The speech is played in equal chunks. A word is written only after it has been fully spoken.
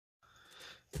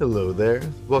Hello there,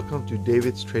 welcome to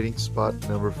David's Trading Spot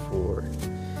number 4.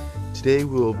 Today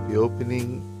we'll be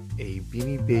opening a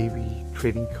Beanie Baby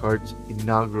Trading Cards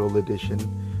inaugural edition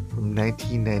from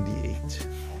 1998.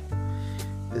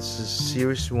 This is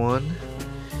Series 1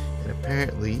 and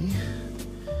apparently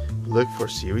look for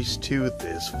Series 2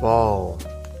 this fall.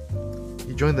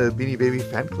 You join the Beanie Baby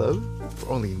fan club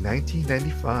for only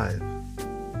 $19.95.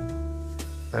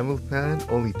 Family plan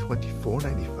only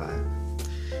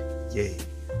 $24.95. Yay!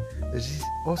 There's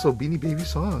also Beanie Baby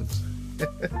songs.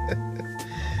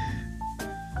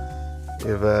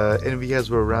 If any of you guys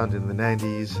were around in the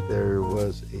 90s, there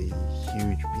was a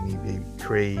huge Beanie Baby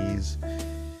craze.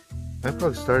 I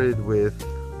probably started with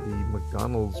the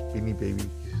McDonald's Beanie Baby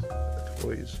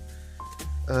toys.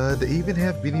 They even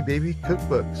have Beanie Baby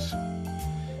cookbooks.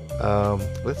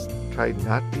 Let's try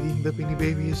not eating the Beanie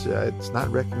Babies. It's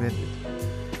not recommended.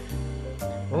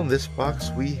 Well, in this box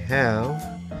we have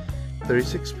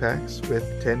 36 packs with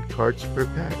 10 cards per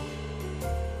pack.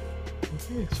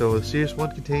 Okay, so Series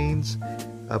 1 contains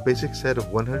a basic set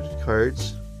of 100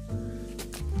 cards.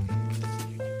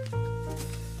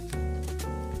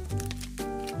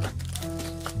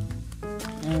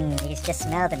 You can just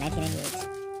smell the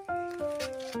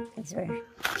 1998. These were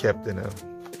kept in a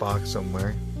box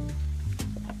somewhere.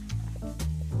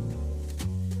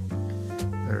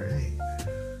 Alright.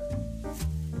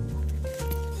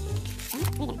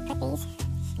 we're gonna put these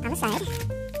on the side.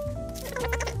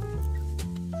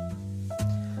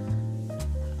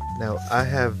 Now, I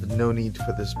have no need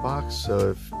for this box, so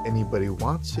if anybody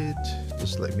wants it,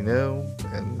 just let me know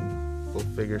and we'll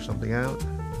figure something out.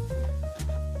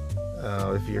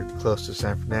 If you're close to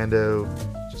San Fernando,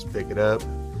 just pick it up.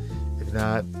 If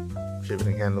not, shipping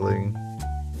and handling,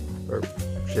 or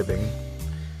shipping,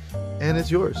 and it's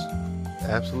yours,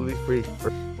 absolutely free.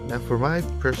 Now, for my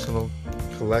personal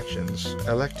collections,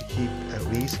 I like to keep at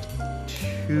least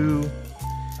 2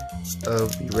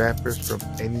 of the wrappers from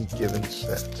any given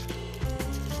set.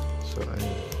 So I'm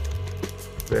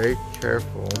very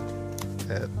careful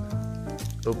at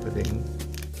opening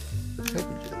the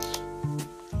packages.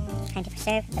 Trying to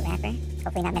preserve the wrapper,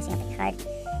 hopefully not messing up the card.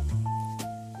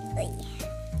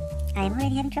 I am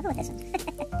already having trouble with this one.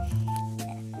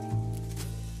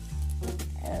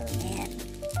 Oh man.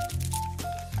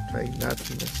 Try not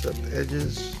to mess up the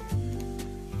edges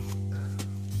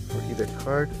for either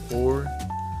card or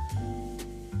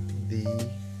the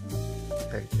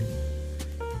packaging.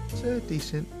 It's a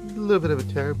decent, a little bit of a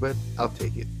tear, but I'll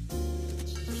take it.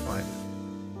 It's fine.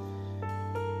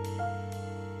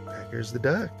 Packer's the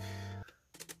duck.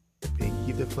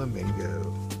 Pinky the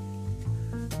flamingo.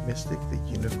 Mystic the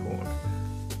unicorn.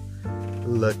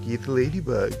 Lucky the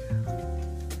ladybug.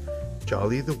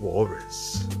 Jolly the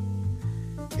walrus.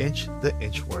 Inch the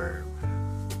inchworm.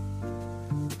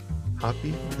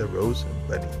 Hoppy the rose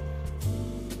bunny.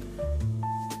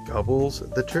 Gobbles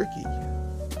the turkey.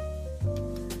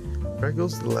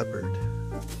 Freckles the leopard.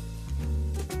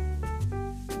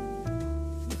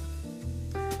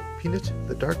 Peanut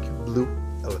the dark blue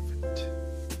elephant.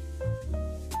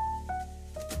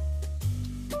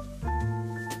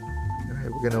 Alright,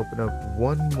 we're going to open up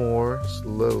one more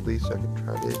slowly so I can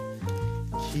try to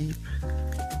keep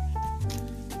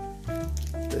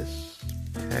this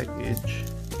package.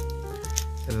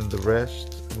 And then the rest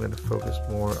I'm going to focus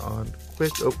more on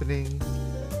quick opening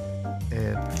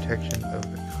and protection of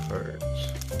the cards.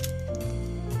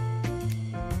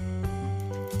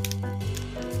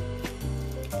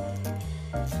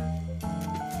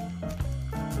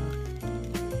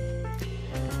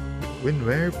 Win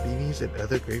rare beanies and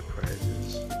other great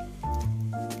prizes.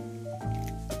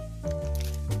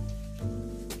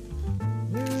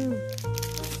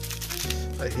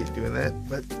 I hate doing that,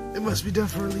 but it must be done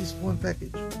for at least one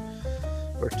package.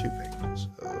 Or 2 packages.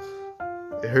 Ugh.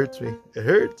 It hurts me. It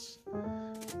hurts.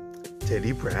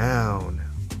 Teddy Brown.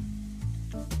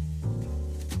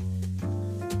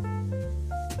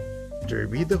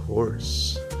 Derby the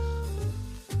horse.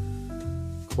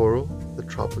 Coral the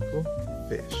tropical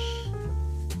fish.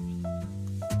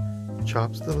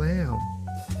 Chops the lamb.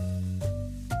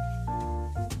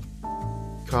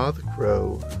 Caw the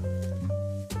crow.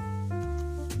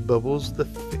 Bubbles the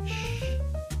fish.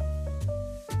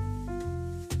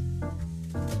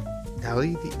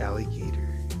 Allie the alligator.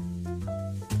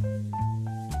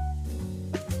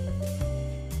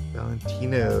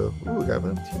 Valentino. Ooh, we got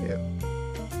Valentino.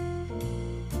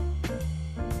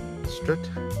 Strut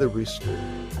the rooster.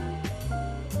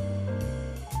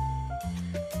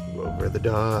 Rover the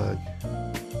dog.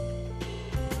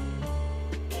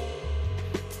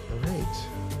 Alright.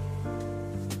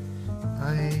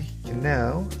 I can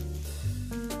now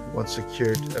Once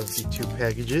secured of the 2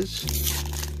 packages,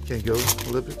 can go a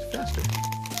little bit faster.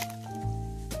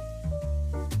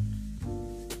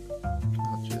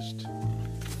 I'll just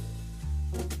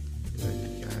let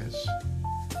you guys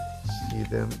see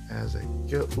them as I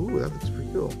go. Ooh, that looks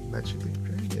pretty cool. Magic Leaf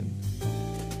Dragon.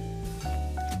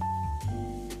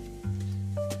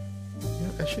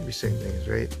 Yeah, I should be saying things,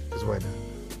 right? Because why not?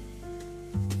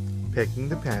 Pecking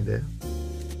the Panda.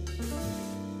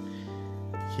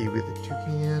 Kiwi the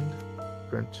Toucan.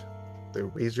 Grunt the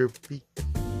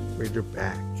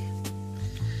Razorback.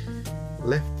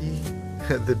 Lefty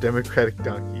the Democratic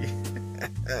Donkey.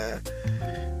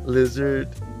 Lizzie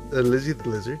the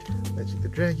Lizard. Magic the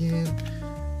Dragon.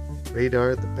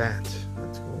 Radar the Bat.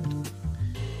 That's cool.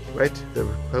 Right the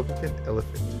Republican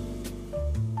Elephant.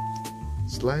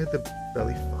 Sly the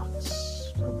Belly Fox.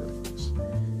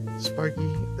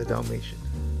 Sparky the Dalmatian.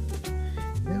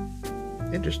 Yeah,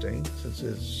 interesting, since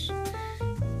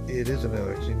it is an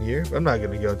election year. I'm not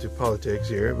going to go into politics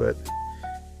here, but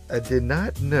I did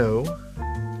not know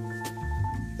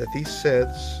that these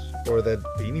sets, or that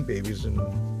Beanie Babies in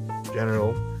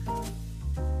general,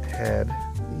 had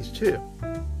these two.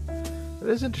 That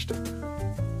is interesting.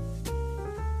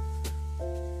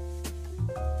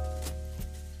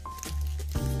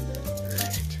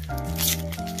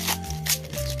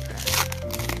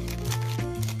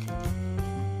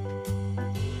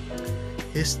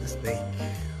 Hiss the Snake.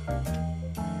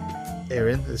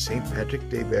 Aaron the St. Patrick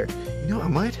Day Bear. You know, I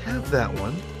might have that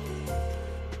one.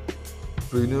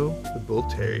 Bruno the Bull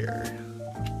Terrier.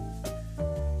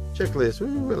 Checklist.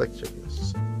 Ooh, I like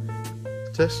checklists.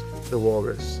 Test the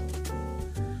Walrus.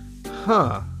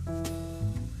 Huh.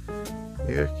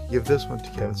 Maybe I could give this one to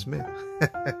Kevin Smith.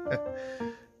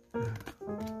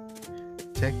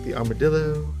 Tank the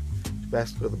Armadillo.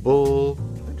 Tabasco the Bull.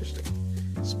 Interesting.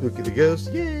 Spooky the Ghost.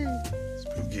 Yay!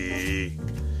 Spooky.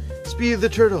 Speedy the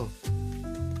Turtle.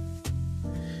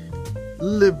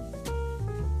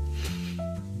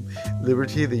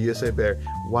 Liberty the USA Bear.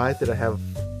 Why did I have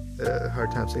a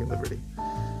hard time saying Liberty?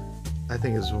 I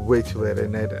think it's way too late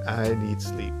at night. I need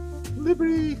sleep.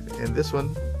 Liberty! And this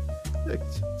one,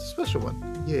 it's a special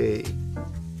one. Yay!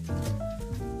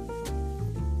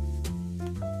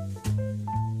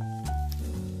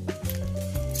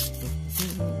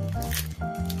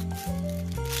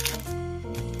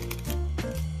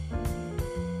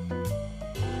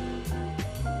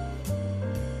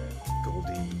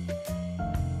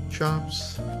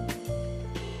 Chops,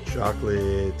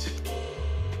 Chocolate,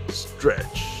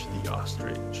 Stretch the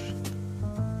Ostrich,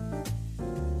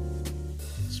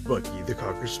 Spunky the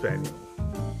Cocker Spaniel,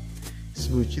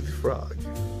 Smoochy the Frog,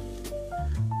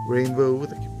 Rainbow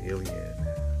the Chameleon,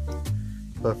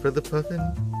 Puffer the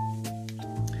Puffin,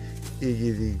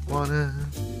 Iggy the Iguana,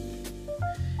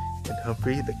 and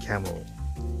Humphrey the Camel.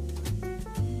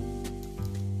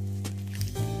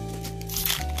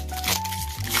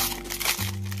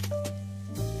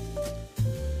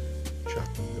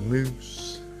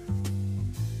 Moose,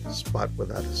 Spot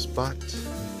without a spot,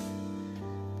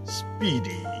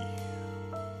 Speedy.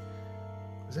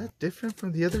 Is that different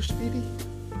from the other Speedy?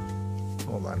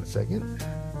 Hold on a second.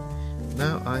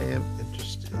 Now I am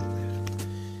interested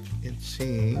in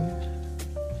seeing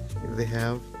if they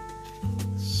have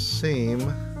the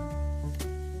same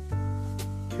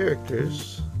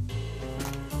characters,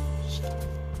 just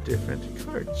different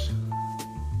cards.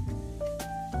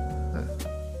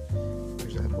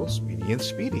 Speedy and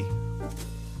Speedy.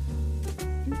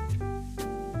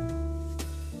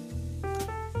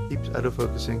 Keeps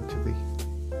auto-focusing to the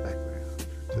background,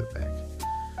 to the back.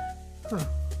 Huh.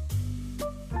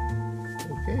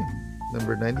 Okay,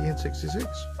 number 90 and 66.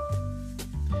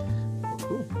 Oh,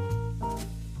 cool.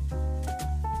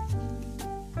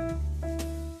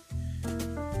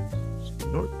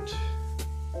 Snort.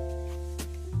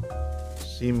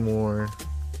 Seymour.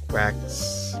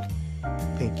 Wax.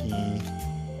 Pinky.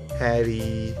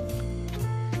 Patty,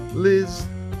 Liz,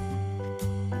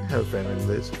 I have a friend named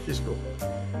Liz, she's cool.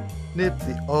 Nip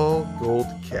the all gold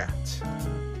cat.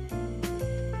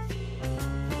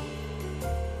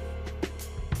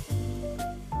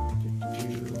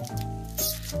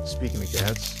 Speaking of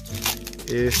cats,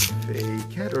 if a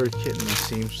cat or a kitten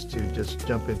seems to just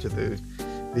jump into the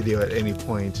video at any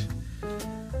point,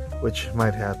 which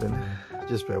might happen,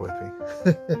 just bear with me.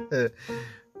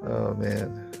 Oh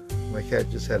man. My cat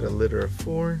just had a litter of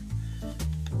 4,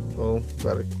 well,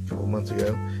 about a couple months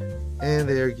ago, and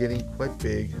they are getting quite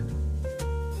big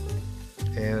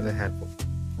and a handful.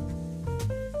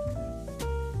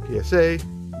 PSA,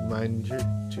 remind you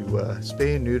to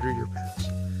spay and neuter your pets.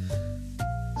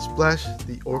 Splash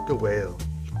the orca whale.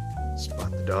 Spot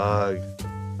the dog.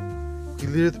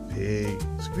 Squealer the pig.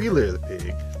 Squealer the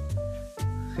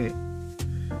pig.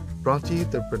 Bronte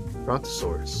the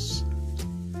brontosaurus.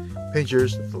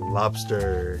 Pinchers the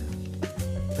lobster.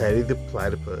 Patty the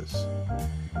platypus.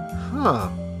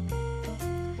 Huh.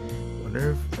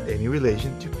 Wonder if any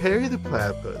relation to Perry the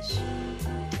platypus.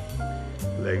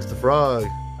 Legs the frog.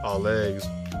 All legs.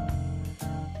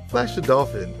 Flash the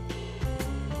dolphin.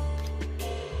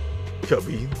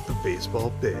 Cubby the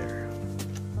baseball bear.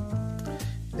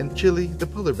 And Chili the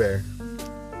polar bear.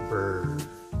 Brr.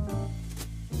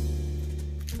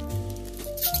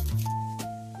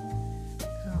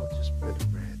 I'll just put it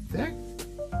right there.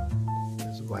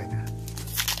 Because why not?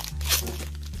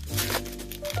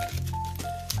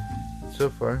 So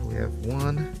far we have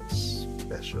one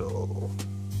special.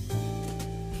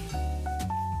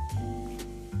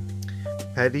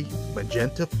 Patty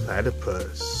Magenta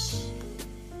Platypus.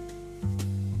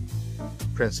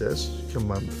 Princess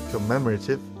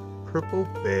Commemorative Purple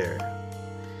Bear.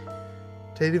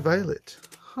 Teddy Violet.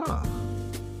 Huh.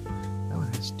 That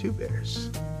one has two bears.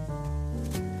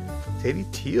 Teddy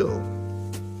Teal.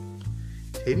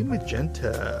 Teddy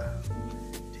Magenta.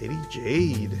 Teddy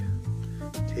Jade.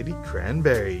 Teddy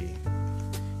Cranberry.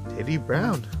 Teddy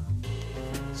Brown.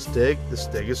 Steg the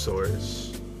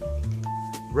Stegosaurus.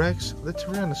 Rex the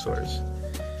Tyrannosaurus.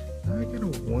 Now I gotta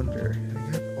wonder,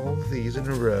 I got all of these in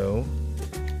a row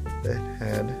that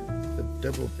had the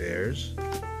double bears.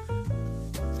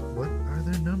 What are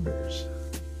their numbers?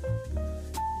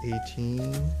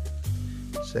 18,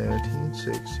 17,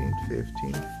 16,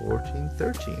 15, 14,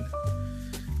 13.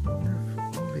 I wonder if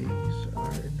all these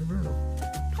are in a row.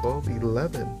 12,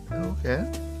 11. Okay.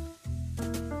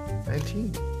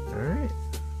 19. Alright.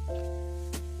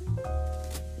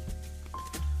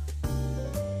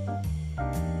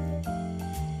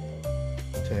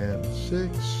 And 6,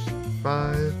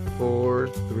 5, 4,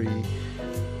 3,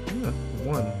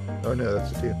 1. Oh no,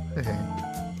 that's a 2.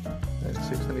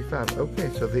 96, 95. Okay,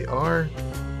 so they are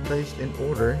placed in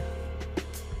order.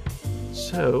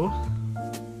 So,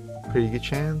 pretty good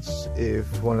chance if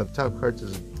one of the top cards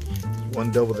is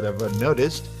one double that I've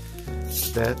noticed,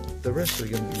 that the rest are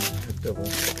going to be a double.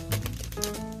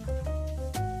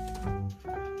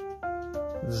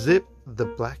 Zip the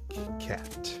black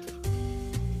cat.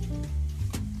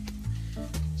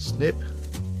 Snip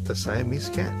the Siamese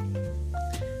cat.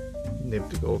 Nip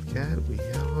the gold cat, we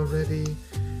have already.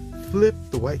 Flip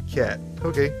the white cat.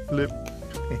 Okay, flip.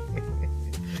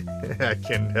 I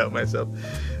can't help myself.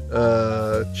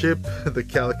 Chip the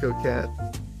calico cat.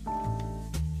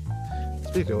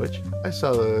 Speaking of which, I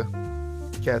saw the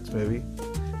Cats movie.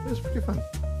 It was pretty fun.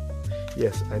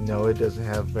 Yes, I know it doesn't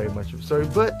have very much of a story,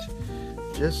 but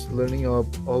just learning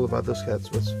all about those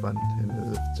cats was fun in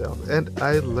and of itself. And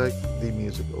I like the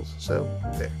musicals, so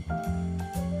there.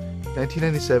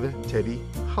 1997 Teddy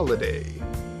Holiday.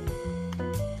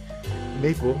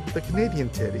 Maple the Canadian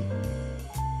Teddy.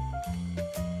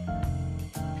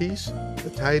 Peace the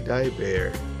tie-dye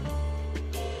bear.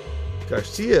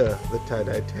 Garcia the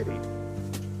tie-dye teddy.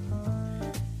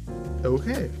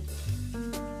 Okay.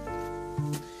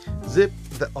 Zip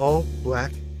the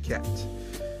all-black cat.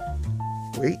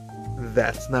 Wait,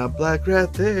 that's not black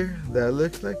right there. That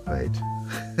looks like white.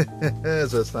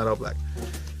 So it's not all black.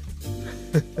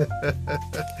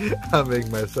 I'll make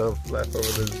myself laugh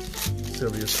over the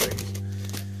silliest things.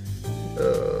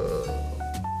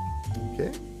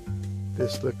 Okay.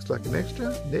 This looks like an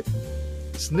extra. Nip.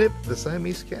 Snip the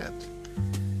Siamese cat.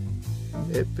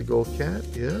 Nip the gold cat.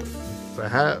 Yeah. I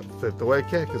have flip the white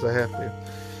cat because I have to.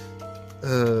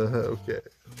 Okay.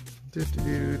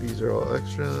 These are all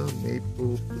extra.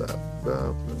 Maple, blah,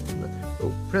 blah, blah, blah.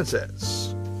 Oh,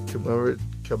 princess.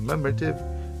 Commemorative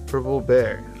purple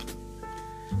bear.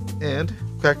 And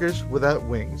crackers without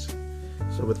wings.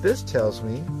 So what this tells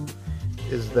me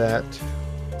is that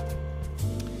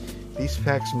these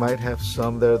packs might have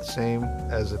some that are the same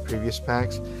as the previous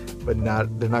packs, but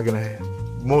they're not gonna,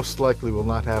 most likely will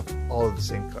not have all of the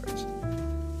same cards,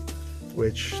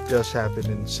 which does happen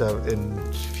in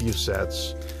few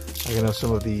sets. I know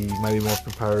some of the Mighty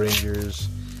Morphin Power Rangers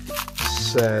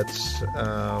sets,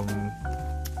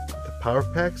 the Power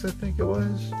Packs, I think it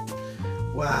was.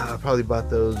 Wow, I probably bought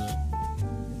those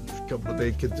a couple of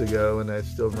decades ago, and I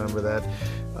still remember that.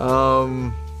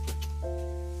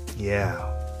 Yeah,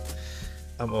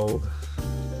 I'm old.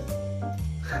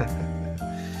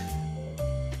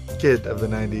 Kid of the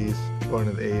 90s, born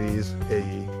in the 80s.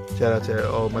 Hey, shout out to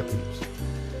all my peeps.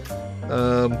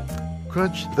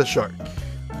 Crunch the shark.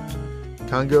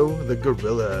 Congo the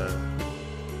gorilla.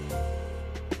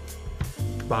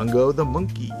 Bongo the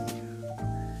monkey.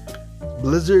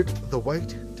 Blizzard the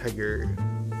white tiger.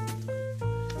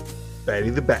 Batty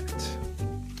the Bat,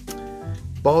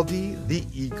 Baldy the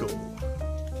Eagle,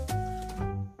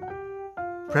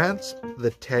 Prance the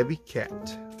Tabby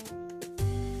Cat,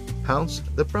 Pounce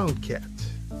the Brown Cat,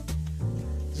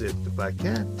 Zip the Black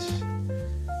Cat,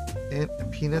 and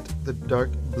Peanut the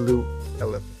Dark Blue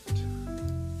Elephant.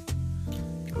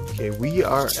 Okay, we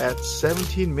are at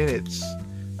 17 minutes.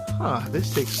 Huh,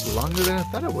 this takes longer than I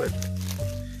thought it would.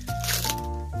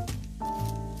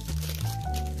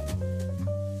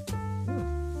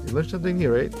 You learned something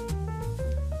new, right?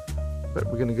 But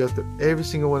we're gonna go through every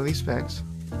single one of these facts.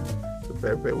 So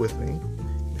bear with me.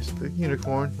 Here's the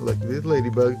unicorn, Lucky the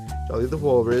ladybug, Jolly the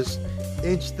walrus,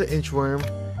 Inch the inchworm,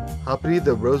 Hoppity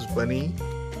the rose bunny,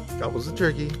 Gobbles the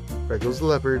turkey, Freckles the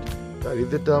leopard, Dotty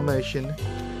the Dalmatian,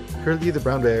 Curly the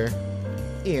brown bear,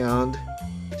 and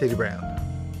Teddy Brown.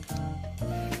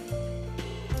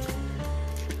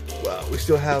 Wow, we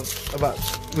still have about,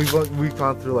 we've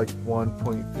gone through like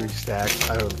 1.3 stacks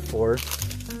out of 4.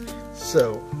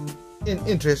 So, in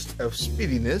interest of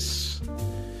speediness,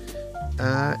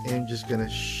 I am just gonna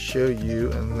show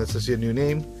you, and let's see a new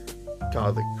name.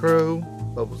 Caw the crow,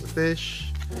 Bubbles the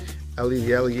fish, Ellie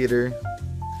the alligator.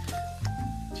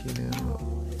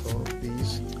 All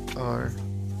these are.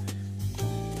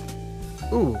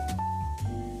 Ooh,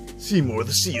 Seymour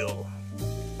the seal,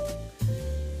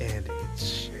 and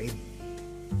it's shiny,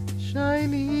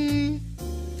 shiny.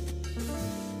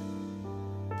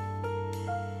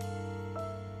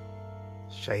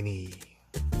 Shiny.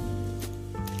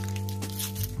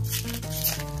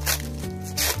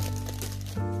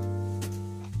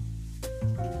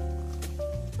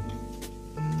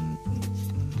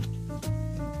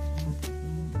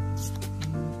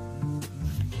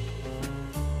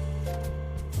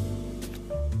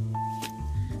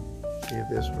 See if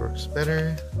this works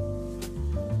better.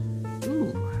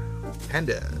 Ooh,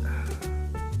 panda.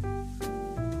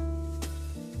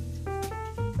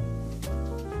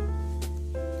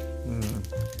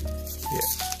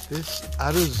 Yes, this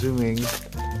auto zooming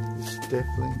is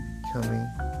definitely becoming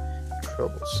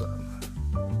troublesome.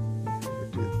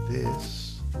 If we do this.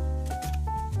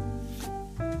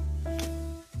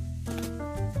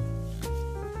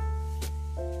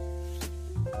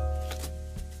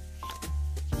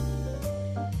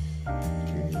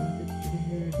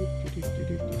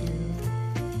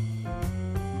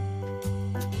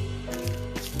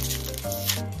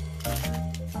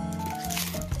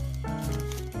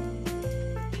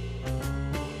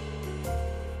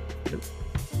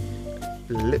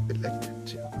 Flip it like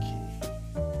that, okay.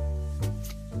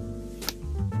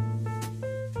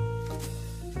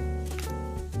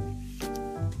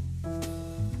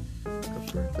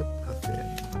 Cover the puffin.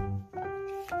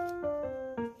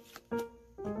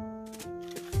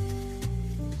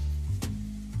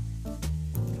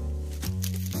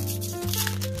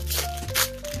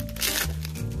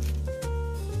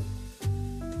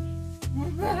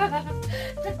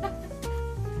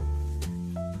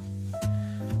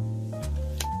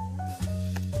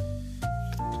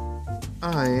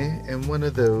 I am one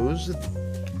of those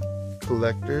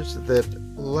collectors that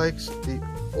likes the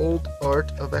old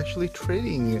art of actually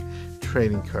trading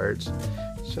cards.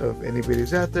 So if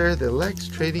anybody's out there that likes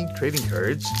trading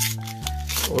cards,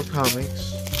 or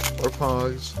comics, or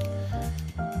pogs,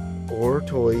 or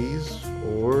toys,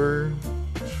 or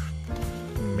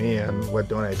man, what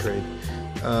don't I trade?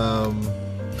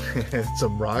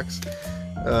 Some rocks.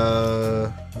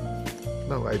 No,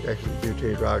 I actually do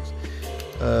trade rocks.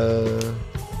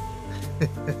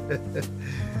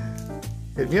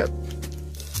 Hit me up.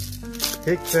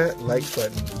 Hit that like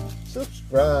button,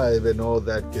 subscribe, and all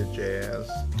that good jazz.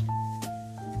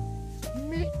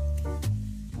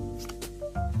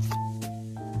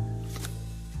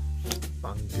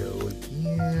 Bongo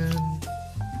again.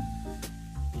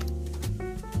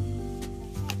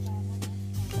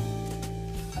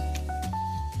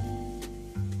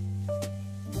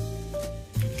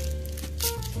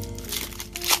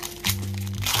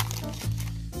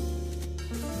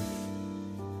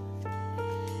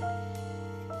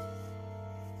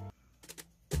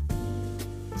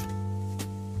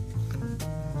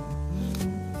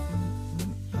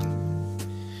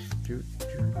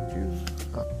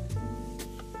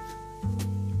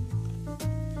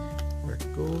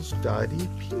 Freckles, Dotty,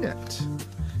 Peanut.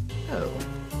 Oh,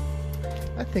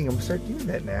 I think I'm gonna start doing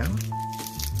that now.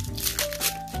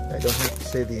 I don't have to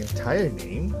say the entire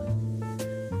name.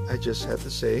 I just have to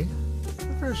say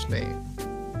the first name.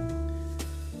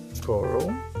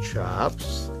 Coral,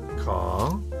 Chops,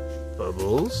 Caw,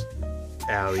 Bubbles,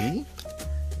 Allie,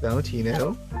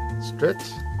 Valentino, Strut,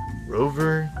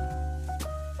 Rover,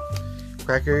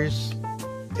 Crackers,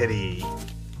 Teddy,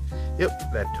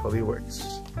 Yep, that totally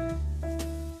works.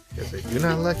 Because I do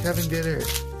not like having dead air.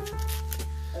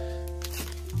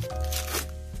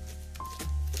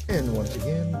 And once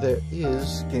again, there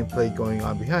is gameplay going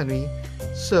on behind me.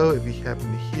 So if you happen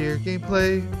to hear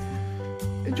gameplay,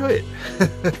 enjoy it.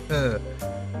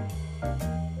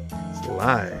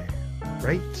 Sly,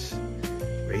 right?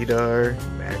 Radar,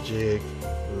 Magic,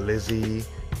 Lizzie,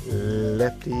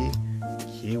 Lefty,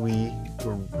 Kiwi,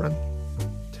 Grunt,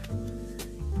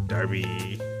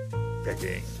 Darby,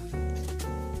 Pecking.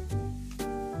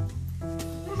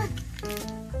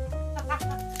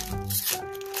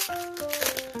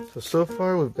 So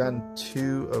far we've gotten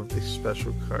 2 of the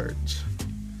special cards.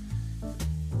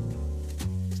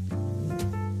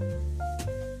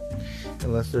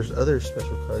 Unless there's other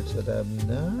special cards that I'm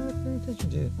not paying attention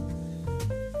to.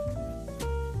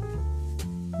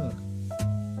 Huh.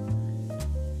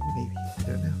 Maybe, I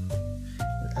don't know.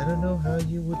 I don't know how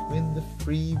you would win the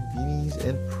free beanies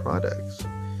and products.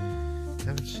 I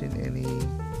haven't seen any.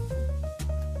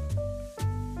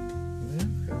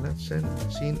 I've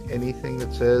not seen anything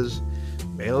that says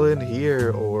mail in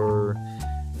here or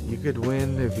you could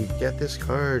win if you get this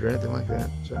card or anything like that.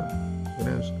 So who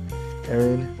knows?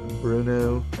 Aaron,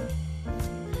 Bruno,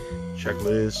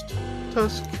 Checklist,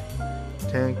 Tusk,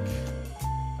 Tank,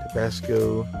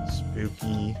 Tabasco,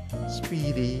 Spooky,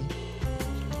 Speedy,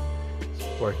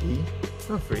 Sparky,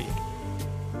 not free.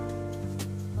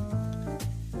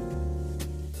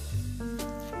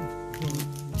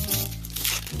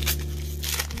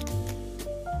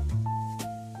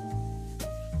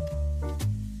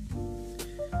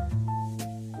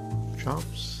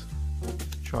 Chops,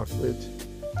 Chocolate,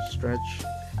 Stretch,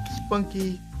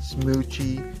 Spunky,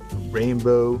 Smoochy,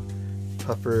 Rainbow,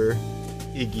 Puffer,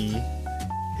 Iggy,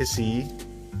 Hissy,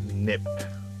 Nip.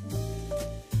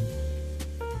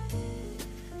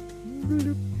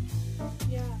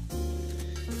 Yeah.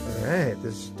 Alright,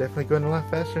 this is definitely going a lot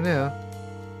faster now.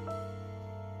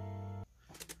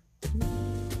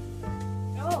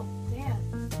 Oh,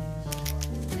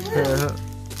 damn.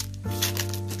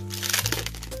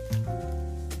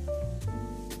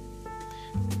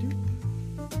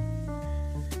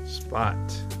 Spot,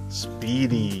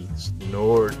 Speedy,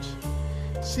 Snort,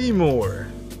 Seymour,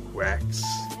 Wax,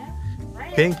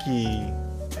 Pinky,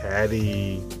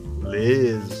 Patty,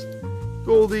 Liz,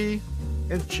 Goldie,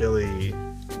 and Chili.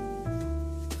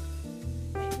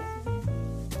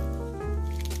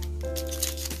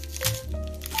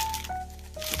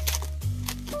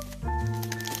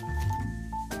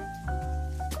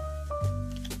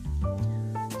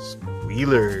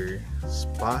 Squealer,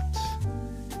 Spot,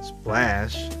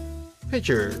 Splash,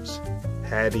 Pictures,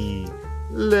 Patty,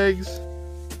 Legs,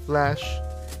 Flash,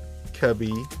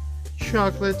 Cubby,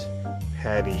 Chocolate,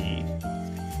 Patty.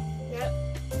 Yep.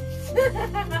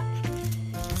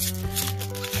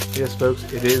 Yes, folks,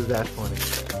 it is that funny.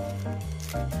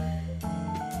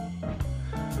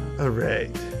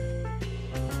 Alright.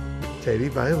 Teddy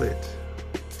Violet,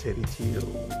 Teddy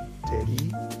Teal,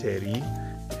 Teddy, Teddy,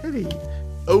 Teddy.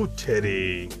 Oh,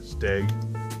 Teddy, Steg,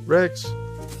 Rex,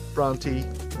 Bronte,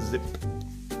 Zip.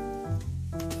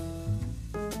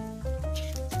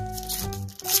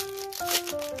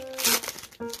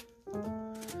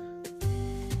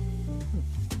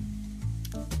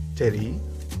 Teddy,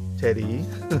 Teddy,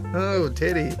 oh,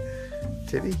 Teddy.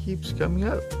 Teddy keeps coming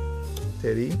up.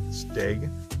 Teddy, Steg,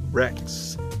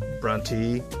 Rex,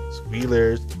 Bronte,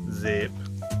 Squealers, Zip.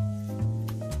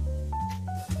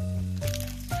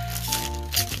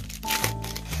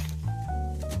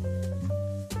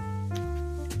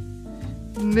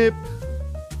 Nip,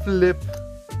 Flip,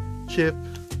 Chip,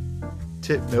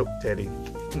 Tip, nope, Teddy.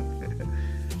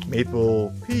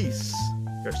 Maple, Peace,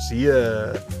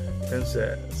 Garcia,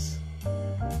 Princess.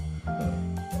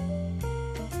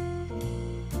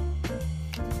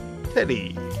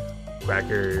 Teddy,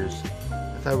 Crackers.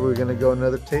 I thought we were gonna go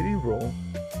another Teddy roll.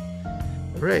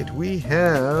 Alright, we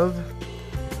have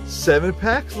 7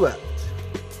 packs left.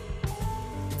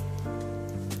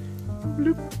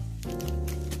 Bloop.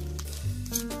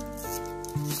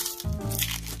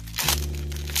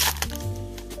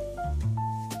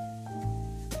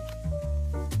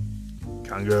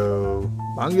 Congo,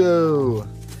 Bongo,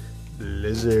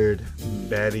 Blizzard,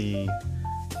 Batty,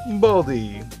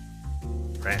 Baldy,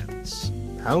 Prance,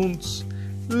 Pounce,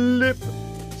 Lip,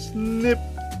 Snip,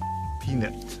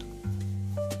 Peanut.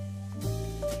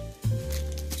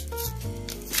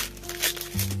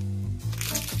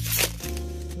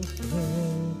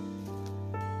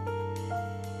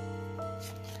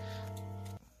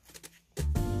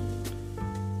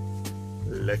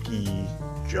 Lucky,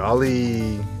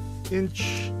 Jolly,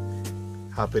 Inch,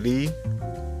 Hoppity,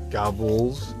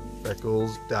 Gobbles,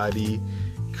 Freckles, Dottie,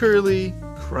 Curly,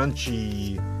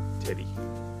 Crunchy, Teddy.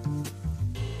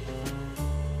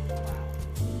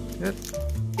 Yep.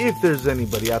 If there's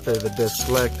anybody out there that does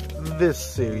select this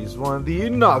Series 1, the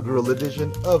inaugural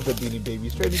edition of the Beanie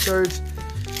Babies trading cards,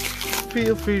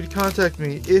 feel free to contact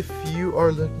me if you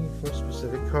are looking for a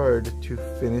specific card to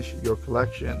finish your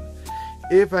collection.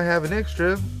 If I have an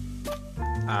extra,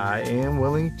 I am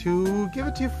willing to give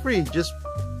it to you free. Just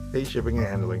pay shipping and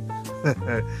handling.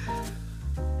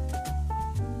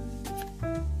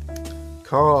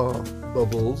 Carl,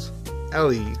 Bubbles,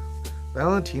 Ellie,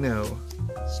 Valentino,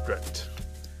 Strut,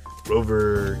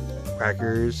 Rover,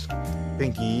 Crackers,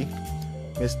 Pinky,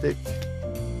 Mystic,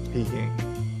 Peking.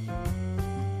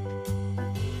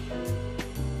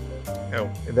 Now,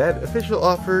 that official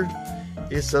offer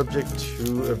is subject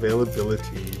to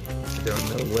availability. I don't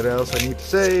know what else I need to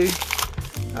say.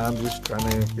 I'm just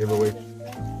trying to give away.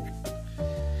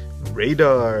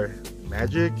 Radar,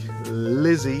 Magic,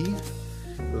 Lizzie,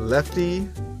 Lefty,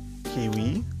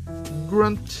 Kiwi,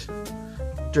 Grunt,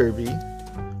 Derby,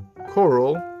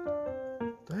 Coral.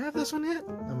 Do I have this one yet?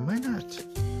 I might not.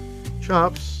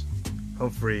 Chops,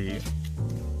 Humphrey.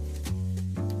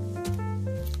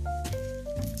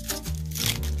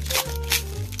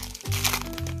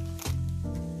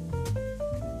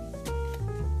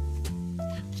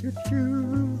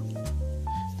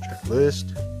 Checklist,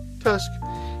 Tusk.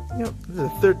 You know, this is the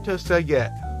third Tusk I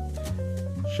get.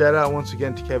 Shout out once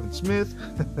again to Kevin Smith.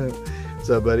 What's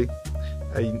up, buddy?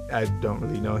 I don't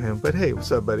really know him, but hey,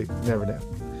 what's up, buddy? You never know.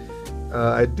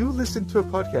 I do listen to a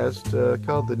podcast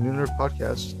called the Nooner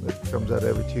Podcast that comes out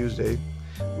every Tuesday,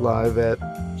 live at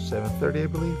 7:30, I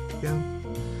believe. Yeah.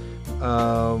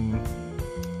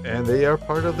 And they are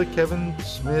part of the Kevin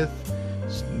Smith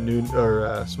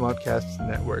Smodcast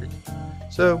Network.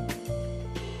 So,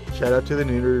 shout out to the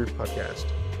Nooner Podcast.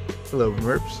 Hello,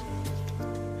 Merps.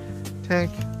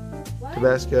 Tank, What?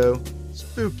 Tabasco,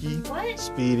 Spooky, What?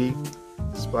 Speedy,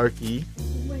 Sparky, Oh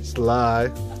my Sly,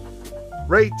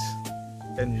 Rate,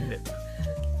 and Nip.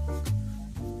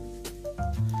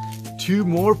 2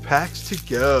 more packs to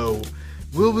go.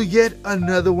 Will we get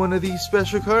another one of these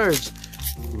special cards?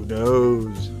 Who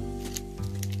knows?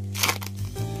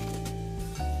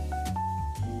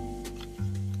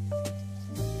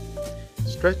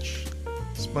 Stretch,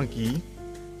 Spunky,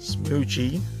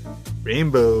 Smoochy,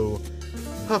 Rainbow,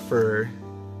 Puffer,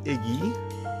 Iggy,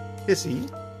 Hissy,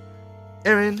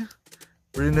 Aaron,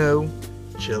 Bruno,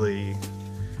 Chili.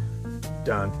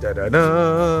 Dun dun dun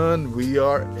dun! We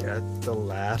are at the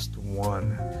last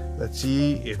one. Let's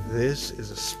see if this is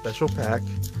a special pack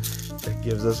that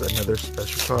gives us another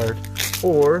special card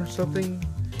or something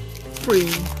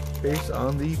free based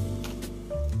on the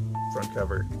front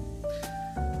cover.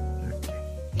 Okay.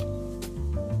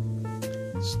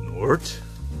 Snort,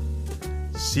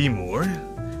 Seymour,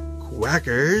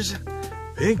 Quackers,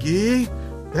 Pinky,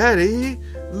 Patty,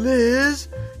 Liz,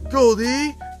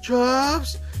 Goldie,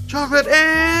 Chops, Chocolate,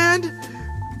 and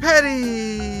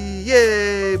Patty!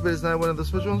 Yay! But it's not one of the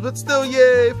special ones, but still,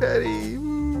 yay, Patty!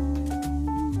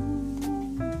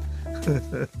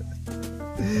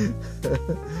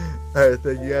 Alright,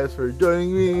 thank you guys for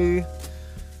joining me.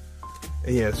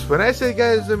 And yes, when I say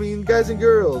guys, I mean guys and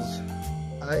girls.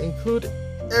 I include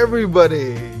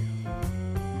everybody.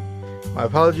 My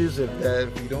apologies if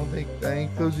you don't think that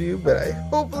includes you, but I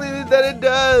hopefully that it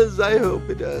does. I hope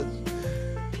it does.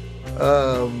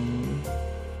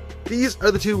 These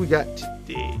are the 2 we got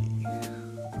today.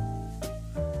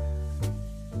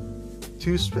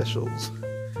 2 specials.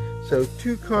 So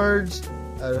 2 cards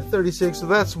out of 36, so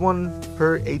that's 1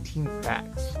 per 18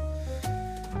 packs.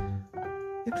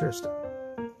 Interesting.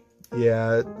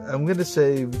 Yeah, I'm gonna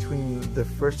say between the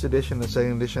first edition and the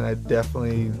second edition, I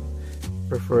definitely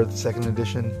prefer the second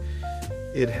edition.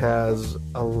 It has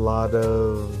a lot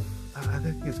of, I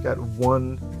think it's got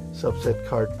 1 subset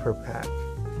card per pack,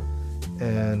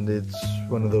 and it's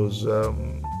one of those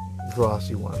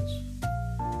glossy ones.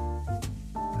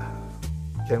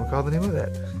 Can't recall the name of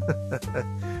that.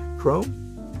 Chrome,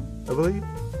 I believe.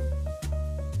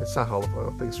 It's not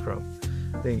holofoil. I think it's Chrome.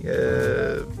 I think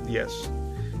yes.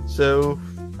 So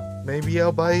maybe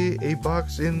I'll buy a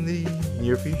box in the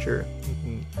near future.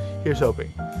 Here's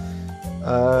hoping.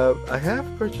 I have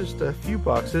purchased a few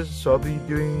boxes, so I'll be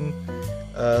doing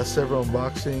several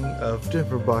unboxing of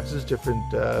different boxes, different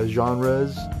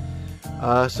genres.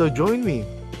 So join me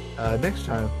next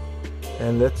time,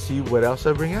 and let's see what else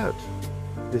I bring out.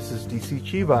 This is DC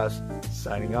Chivas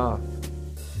signing off.